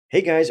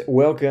Hey guys,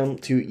 welcome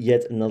to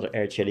yet another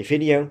Airchatty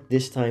video.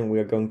 This time we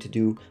are going to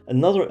do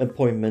another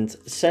appointment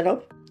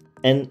setup,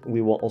 and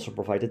we will also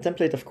provide a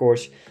template, of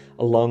course,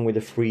 along with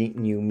a free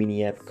new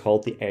mini app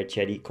called the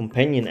Airchatty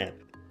companion app.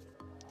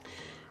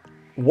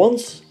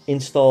 Once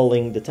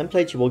installing the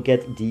template, you will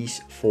get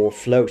these 4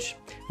 flows.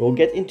 We'll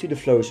get into the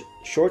flows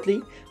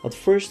shortly, but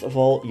first of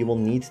all, you will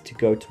need to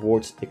go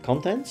towards the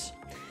contents,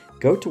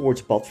 go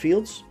towards bot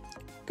fields,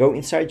 go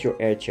inside your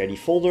Airchatty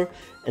folder,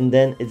 and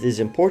then it is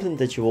important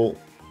that you will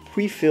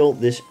pre-fill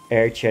this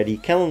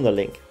Airchatty calendar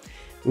link.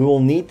 We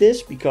will need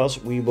this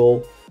because we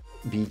will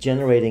be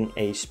generating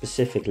a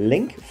specific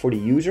link for the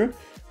user,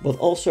 but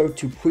also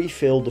to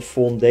pre-fill the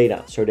form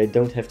data so they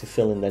don't have to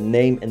fill in their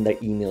name and their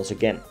emails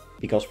again,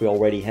 because we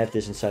already have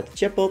this inside the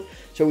chatbot,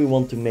 so we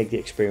want to make the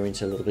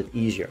experience a little bit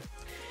easier.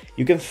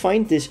 You can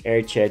find this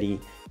Airchatty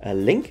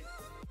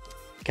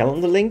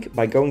calendar link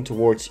by going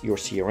towards your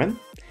CRM,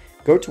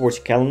 go towards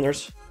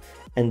calendars,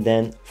 and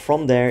then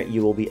from there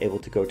you will be able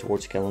to go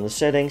towards calendar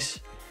settings,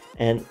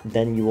 and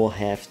then you will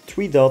have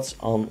 3 dots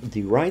on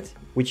the right,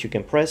 which you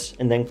can press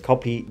and then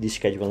copy the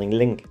scheduling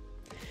link.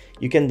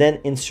 You can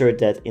then insert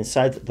that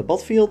inside the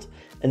bot field,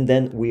 and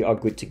then we are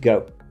good to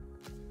go.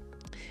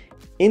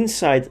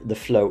 Inside the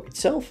flow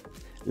itself,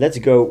 let's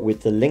go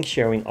with the link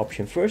sharing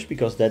option first,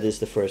 because that is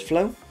the first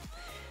flow.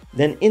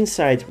 Then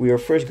inside, we are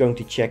first going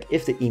to check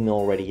if the email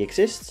already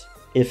exists.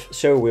 If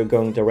so, we're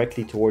going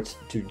directly towards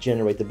to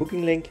generate the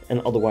booking link,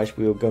 and otherwise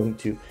we are going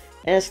to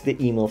ask the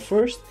email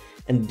first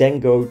and then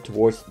go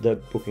towards the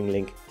booking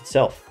link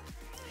itself.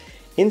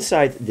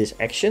 Inside this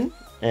action,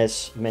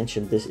 as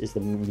mentioned, this is the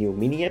new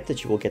mini app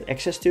that you will get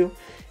access to,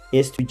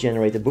 is to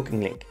generate a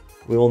booking link.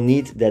 We will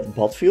need that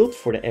bot field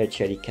for the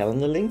Airchatty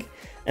calendar link,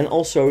 and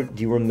also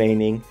the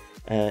remaining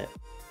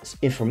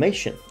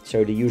information.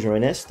 So the user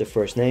NS, the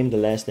first name, the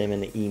last name,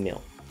 and the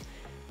email.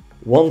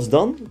 Once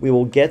done, we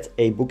will get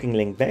a booking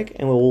link back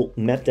and we will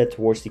map that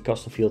towards the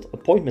custom field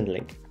appointment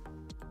link.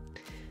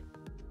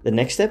 The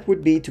next step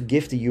would be to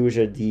give the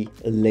user the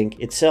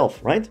link itself,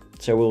 right?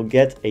 So we'll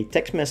get a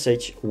text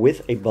message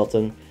with a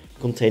button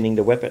containing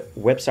the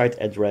website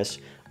address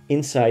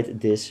inside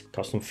this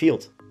custom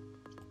field.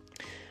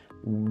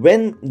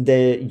 When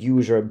the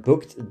user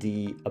booked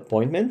the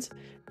appointment,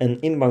 an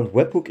inbound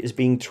webhook is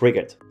being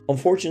triggered.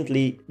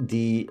 Unfortunately,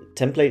 the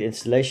template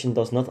installation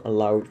does not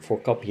allow for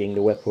copying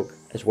the webhook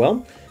as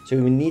well. So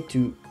we need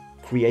to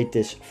create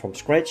this from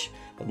scratch,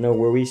 but no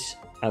worries,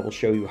 I will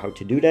show you how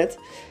to do that.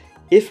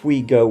 If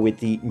we go with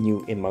the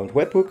new inbound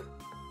webhook,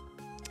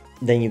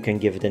 then you can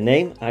give it a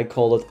name. I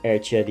call it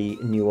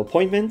Airchatty new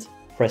appointment,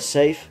 press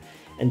save,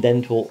 and then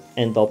it will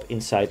end up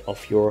inside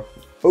of your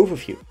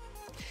overview.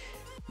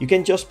 You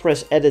can just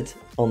press edit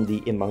on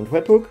the inbound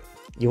webhook.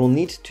 You will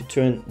need to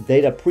turn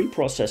data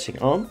pre-processing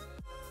on,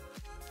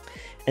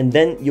 and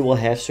then you will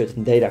have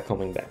certain data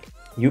coming back.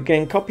 You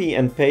can copy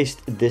and paste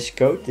this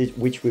code,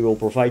 which we will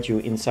provide you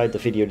inside the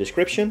video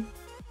description.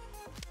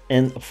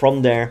 And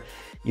from there,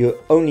 you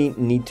only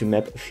need to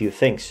map a few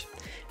things.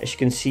 As you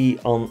can see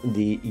on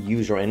the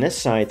user NS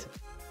side,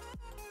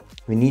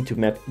 we need to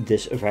map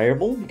this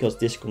variable because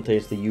this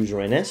contains the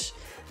user NS,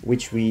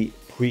 which we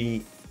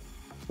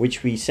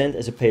send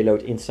as a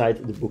payload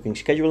inside the booking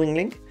scheduling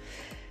link.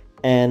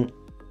 And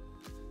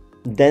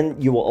then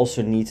you will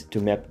also need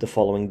to map the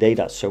following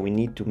data. So we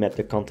need to map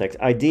the contact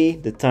ID,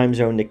 the time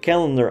zone, the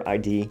calendar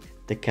ID,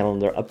 the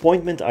calendar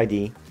appointment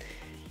ID,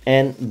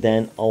 and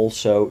then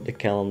also the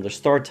calendar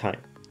start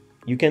time.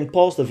 You can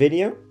pause the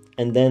video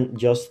and then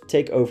just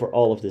take over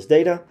all of this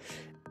data.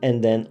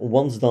 And then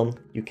once done,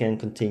 you can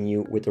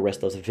continue with the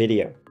rest of the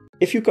video.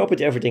 If you copied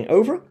everything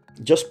over,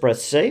 just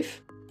press save.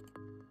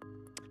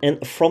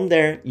 And from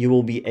there, you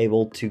will be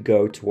able to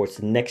go towards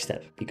the next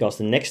step, because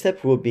the next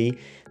step will be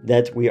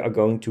that we are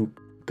going to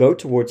go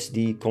towards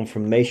the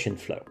confirmation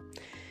flow.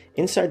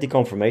 Inside the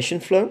confirmation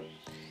flow,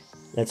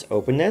 let's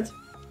open that.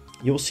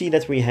 You'll see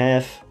that we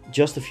have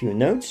just a few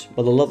nodes,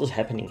 but a lot is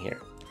happening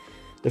here.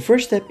 The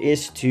first step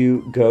is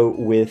to go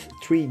with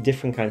 3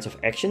 different kinds of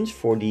actions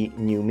for the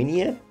new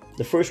mini app.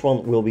 The first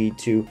one will be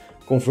to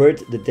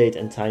convert the date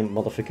and time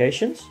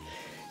modifications,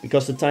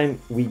 because the time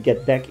we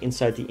get back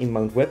inside the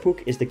inbound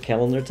webhook is the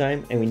calendar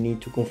time, and we need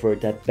to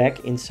convert that back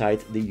inside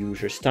the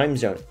user's time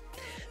zone.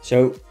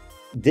 So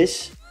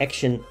this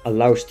action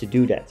allows to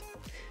do that.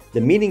 The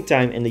meeting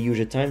time and the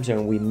user time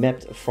zone we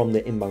mapped from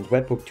the inbound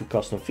webhook to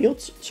custom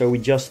fields, so we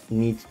just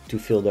need to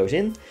fill those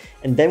in,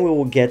 and then we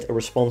will get a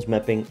response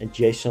mapping a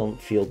JSON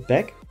field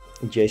back,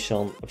 a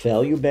JSON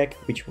value back,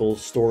 which will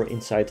store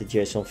inside the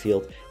JSON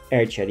field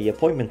Airchatty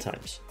appointment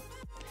times.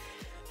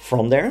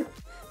 From there,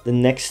 the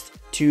next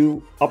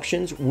 2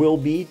 options will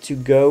be to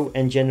go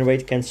and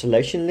generate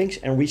cancellation links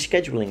and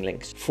rescheduling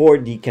links. For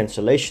the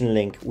cancellation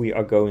link, we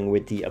are going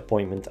with the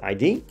appointment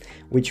ID,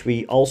 which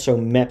we also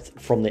mapped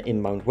from the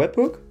inbound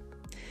webhook.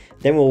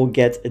 Then we will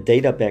get a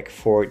data back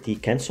for the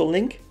cancel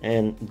link,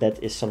 and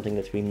that is something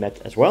that we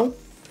mapped as well.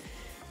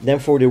 Then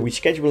for the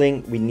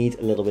rescheduling, we need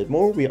a little bit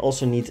more. We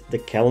also need the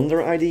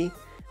calendar ID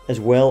as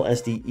well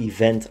as the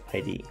event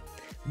ID.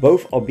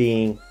 Both are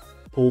being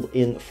pulled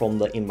in from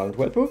the inbound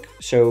webhook.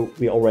 So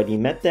we already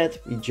met that.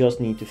 We just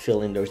need to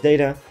fill in those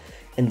data,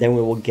 and then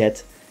we will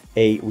get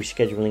a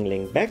rescheduling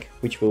link back,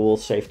 which we will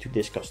save to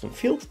this custom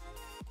field.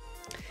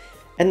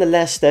 And the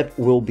last step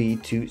will be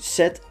to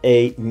set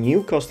a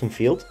new custom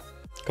field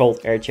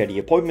called Airchatty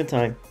appointment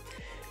time.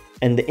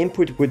 And the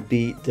input would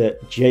be the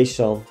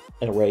JSON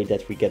array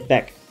that we get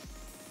back.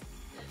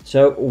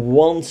 So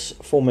once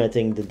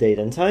formatting the date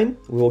and time,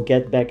 we will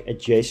get back a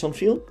JSON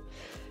field.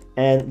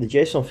 And the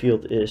JSON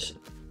field is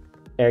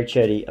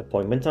Airchatty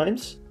appointment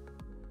times.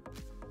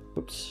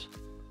 Oops.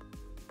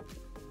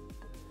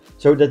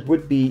 So that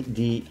would be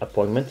the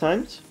appointment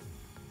times.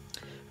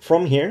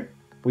 From here,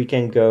 we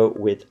can go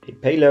with a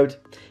payload.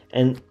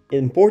 And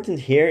important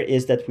here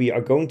is that we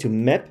are going to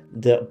map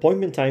the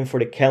appointment time for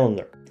the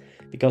calendar,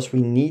 because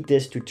we need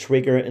this to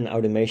trigger an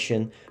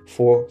automation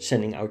for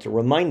sending out a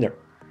reminder.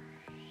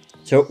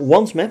 So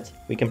once mapped,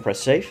 we can press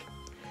save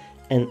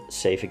and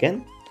save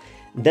again.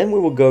 Then we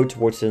will go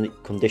towards the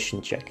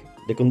condition check.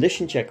 The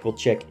condition check will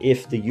check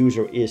if the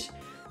user is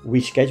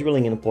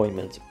rescheduling an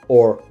appointment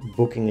or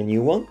booking a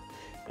new one,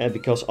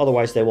 because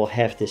otherwise they will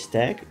have this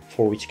tag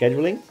for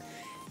rescheduling.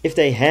 If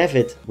they have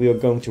it, we are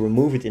going to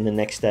remove it in the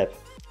next step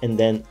and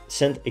then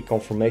send a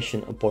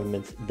confirmation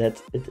appointment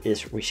that it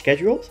is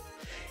rescheduled.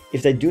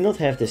 If they do not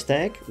have this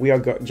tag, we are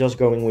just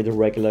going with a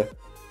regular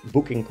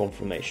booking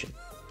confirmation,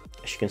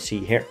 as you can see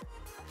here.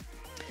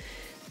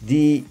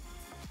 The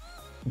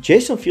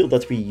JSON field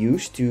that we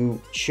use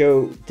to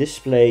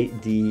display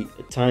the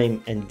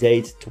time and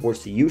date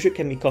towards the user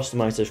can be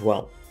customized as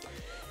well.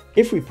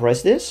 If we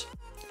press this,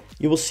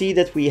 you will see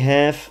that we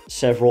have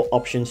several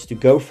options to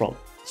go from.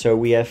 So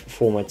we have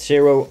format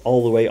 0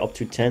 all the way up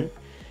to 10.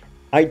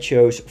 I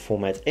chose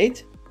format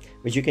 8,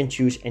 but you can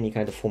choose any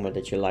kind of format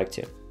that you like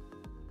to.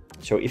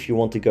 So if you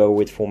want to go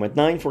with format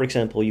 9, for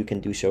example, you can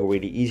do so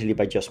really easily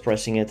by just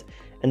pressing it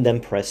and then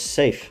press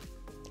save.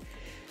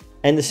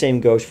 And the same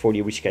goes for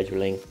the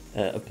rescheduling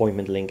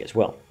appointment link as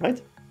well,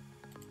 right?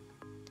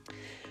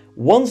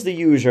 Once the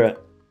user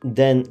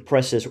then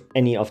presses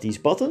any of these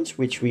buttons,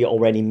 which we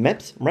already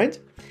mapped, right?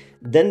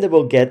 Then they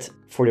will get,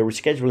 for the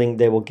rescheduling,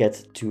 they will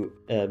get to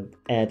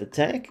add a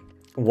tag.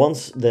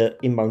 Once the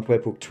inbound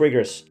webhook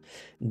triggers,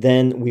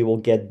 then we will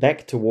get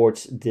back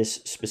towards this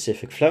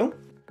specific flow.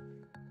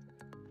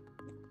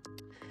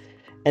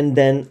 And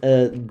then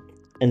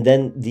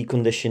the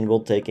condition will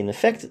take in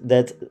effect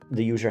that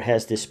the user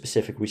has this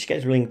specific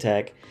rescheduling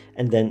tag,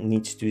 and then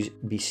needs to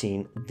be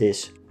seen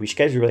this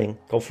rescheduling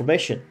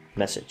confirmation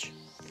message.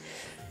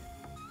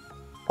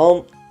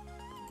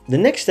 The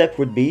next step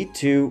would be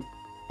to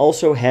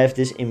also have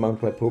this inbound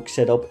webhook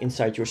set up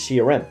inside your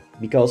CRM,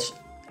 because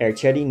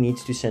Airchatty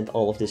needs to send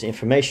all of this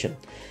information.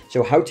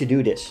 So how to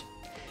do this?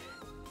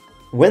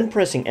 When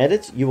pressing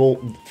edit, you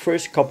will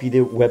first copy the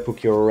webhook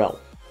URL.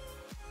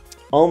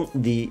 On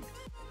the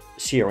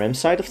CRM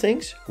side of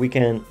things, we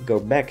can go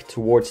back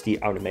towards the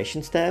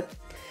automations tab.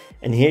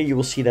 And here you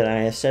will see that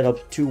I have set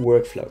up two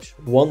workflows.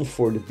 One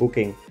for the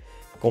booking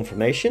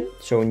confirmation,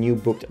 so a new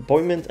booked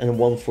appointment, and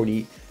one for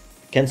the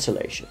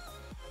cancellation.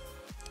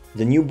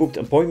 The new booked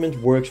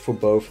appointment works for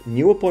both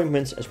new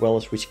appointments as well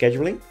as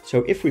rescheduling.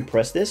 So if we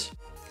press this,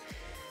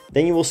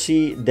 then you will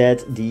see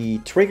that the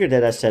trigger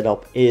that I set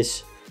up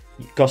is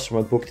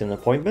customer booked an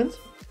appointment.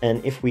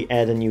 And if we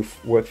add a new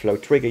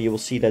workflow trigger, you will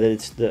see that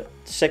it's the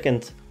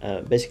second,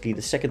 basically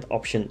the second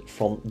option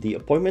from the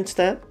appointments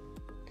tab.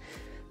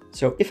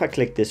 So if I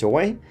click this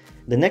away,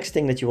 the next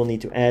thing that you will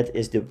need to add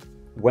is the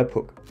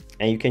webhook.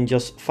 And you can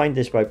just find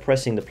this by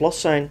pressing the plus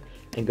sign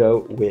and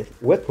go with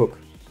webhook.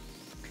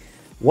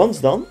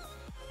 Once done,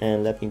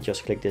 and let me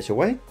just click this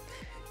away,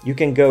 you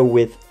can go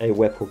with a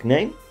webhook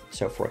name.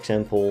 So for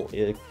example,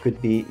 it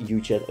could be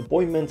UChat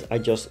appointment. I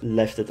just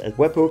left it at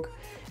webhook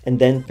and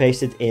then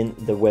paste it in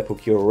the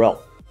webhook URL.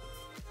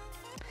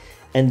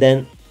 And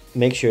then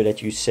make sure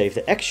that you save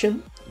the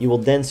action. You will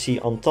then see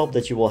on top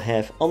that you will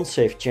have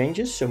unsaved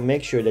changes. So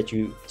make sure that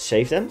you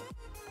save them.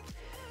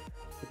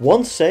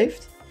 Once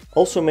saved,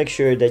 also make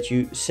sure that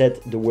you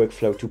set the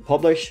workflow to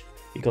publish,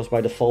 because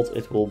by default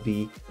it will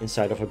be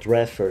inside of a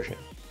draft version.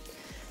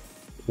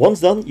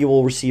 Once done, you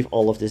will receive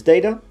all of this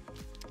data.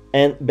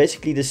 And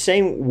basically the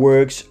same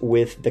works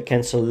with the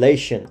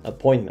cancellation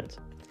appointment.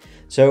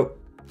 So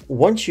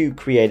once you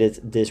created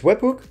this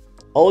webhook,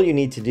 all you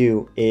need to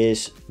do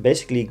is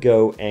basically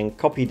go and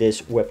copy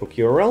this webhook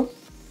URL,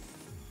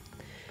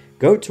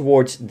 go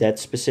towards that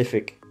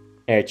specific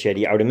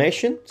Airchatty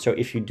automation. So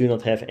if you do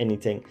not have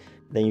anything,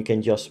 then you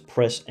can just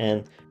press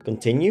and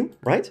continue,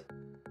 right?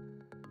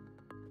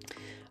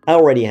 I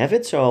already have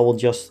it, so I will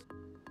just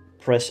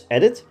press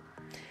edit.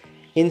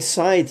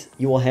 Inside,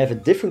 you will have a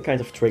different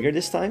kind of trigger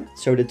this time.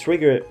 So the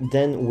trigger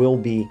then will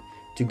be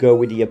to go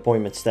with the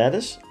appointment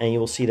status, and you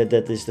will see that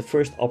that is the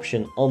first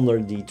option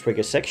under the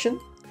trigger section.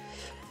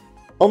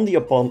 On the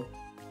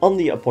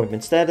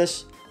appointment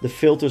status, the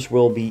filters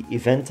will be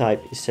event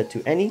type is set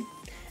to any,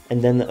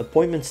 and then the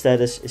appointment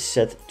status is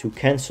set to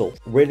cancel.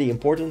 Really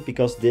important,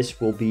 because this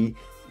will be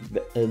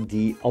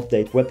the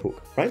update webhook,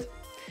 right?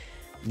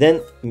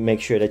 Then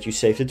make sure that you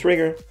save the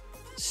trigger,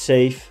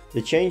 save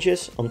the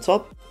changes on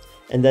top,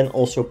 and then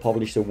also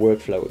publish the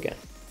workflow again.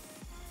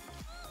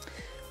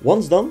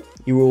 Once done,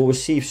 you will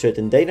receive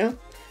certain data,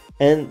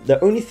 and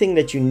the only thing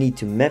that you need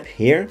to map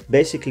here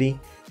basically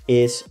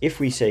is, if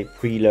we say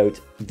preload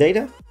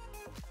data,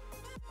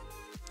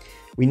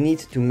 we need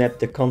to map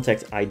the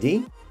contact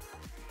ID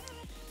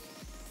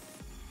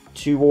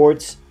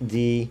towards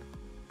the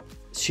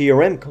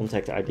CRM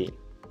contact ID.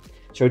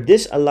 So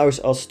this allows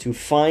us to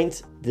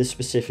find the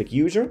specific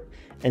user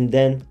and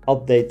then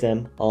update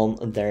them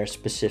on their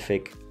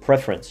specific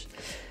preference.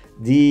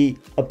 The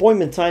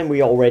appointment time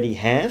we already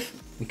have,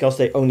 because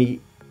they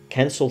only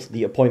canceled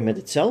the appointment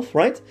itself,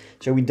 right?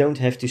 So we don't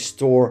have to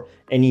store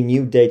any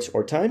new dates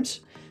or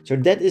times. So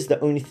that is the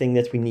only thing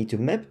that we need to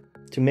map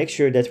to make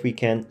sure that we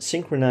can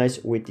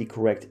synchronize with the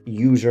correct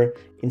user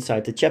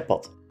inside the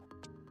chatbot.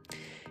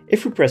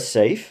 If we press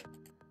save,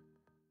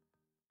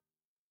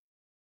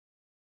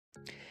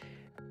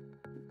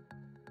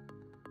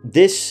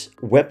 this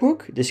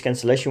webhook, this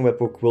cancellation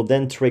webhook, will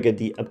then trigger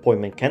the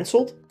appointment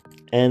cancelled.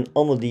 And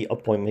under the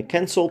appointment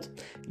cancelled,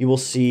 you will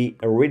see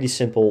a really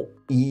simple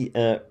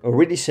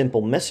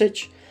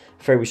message.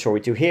 Very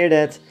sorry to hear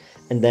that.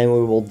 And then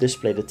we will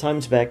display the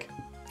times back.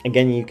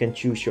 Again, you can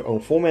choose your own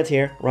format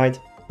here, right?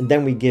 And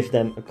then we give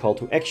them a call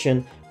to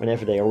action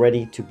whenever they are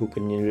ready to book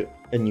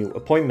a new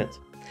appointment.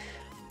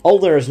 All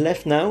there is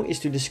left now is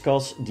to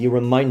discuss the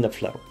reminder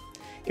flow.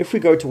 If we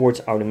go towards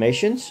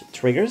automations,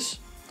 triggers,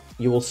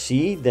 you will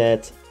see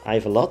that I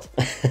have a lot.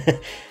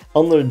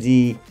 Under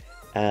the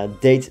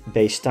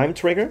date-based time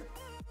trigger,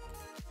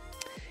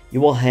 you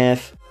will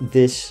have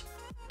this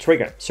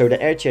trigger. So the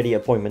Airchatty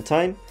appointment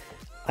time,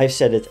 I've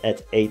set it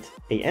at 8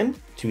 AM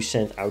to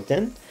send out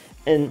then.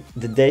 And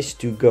the days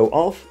to go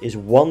off is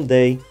 1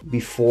 day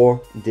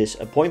before this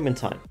appointment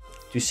time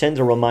to send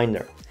a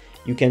reminder.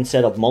 You can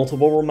set up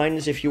multiple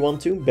reminders if you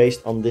want to,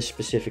 based on this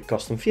specific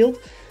custom field,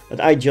 but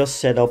I just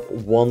set up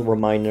one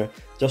reminder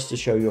just to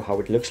show you how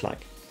it looks like.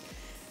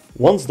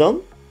 Once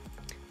done,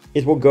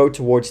 it will go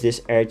towards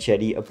this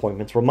Airchatty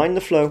appointment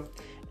reminder flow,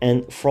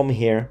 and from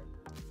here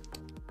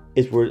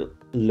it will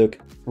look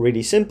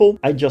really simple.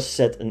 I just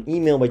set an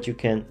email, but you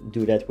can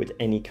do that with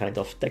any kind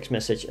of text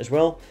message as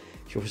well.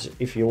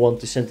 If you want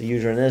to send the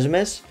user an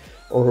SMS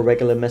or a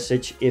regular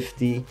message, if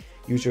the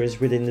user is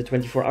within the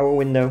 24-hour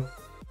window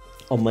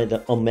on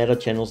Meta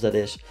channels, that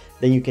is,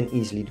 then you can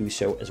easily do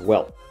so as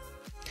well.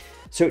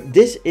 So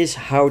this is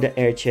how the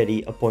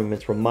Airchatty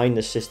appointment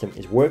reminder system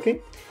is working.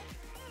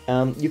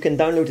 You can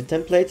download the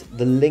template.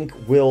 The link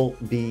will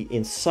be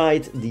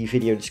inside the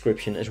video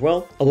description as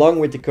well, along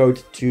with the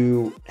code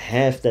to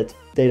have that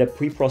data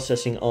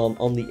pre-processing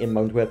on the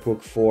inbound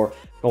webhook for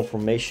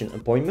confirmation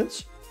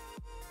appointments.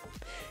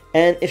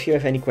 And if you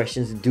have any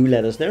questions, do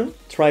let us know.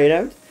 Try it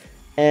out,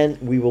 and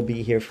we will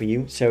be here for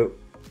you. So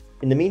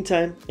in the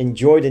meantime,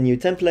 enjoy the new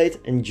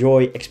template,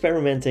 enjoy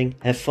experimenting,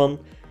 have fun,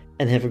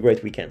 and have a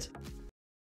great weekend.